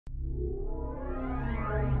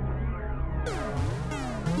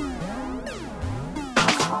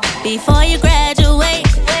before you graduate.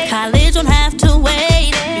 College don't have to wait.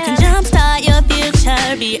 You can jumpstart your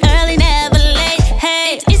future, be early, never late.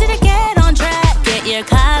 Hey, it's easy to get on track. Get your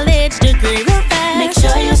college degree real fast. Make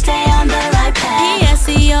sure you stay on the right path.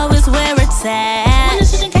 PSEO is where it's at. One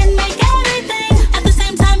decision can make everything. At the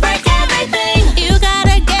same time, break everything. You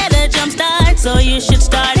gotta get a jump start, so you should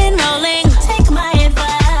start enrolling. Take my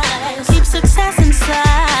advice. Keep success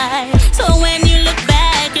inside, so when you look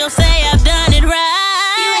back, you'll say I've done it right.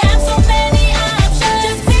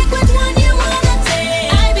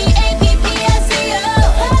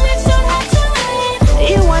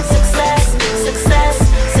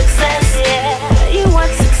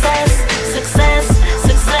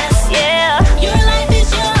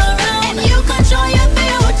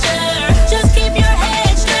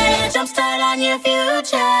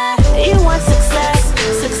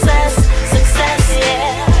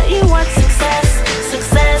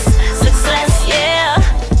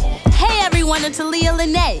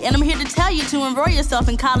 And I'm here to tell you to enroll yourself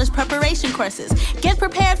in college preparation courses. Get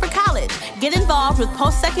prepared for college. Get involved with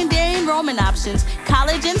post-secondary enrollment options,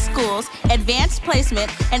 college and schools, advanced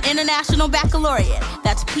placement, and international baccalaureate.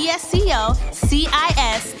 That's PSEO,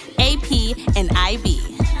 CIS, AP, and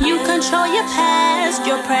IB. You control your past,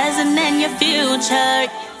 your present, and your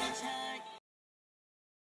future.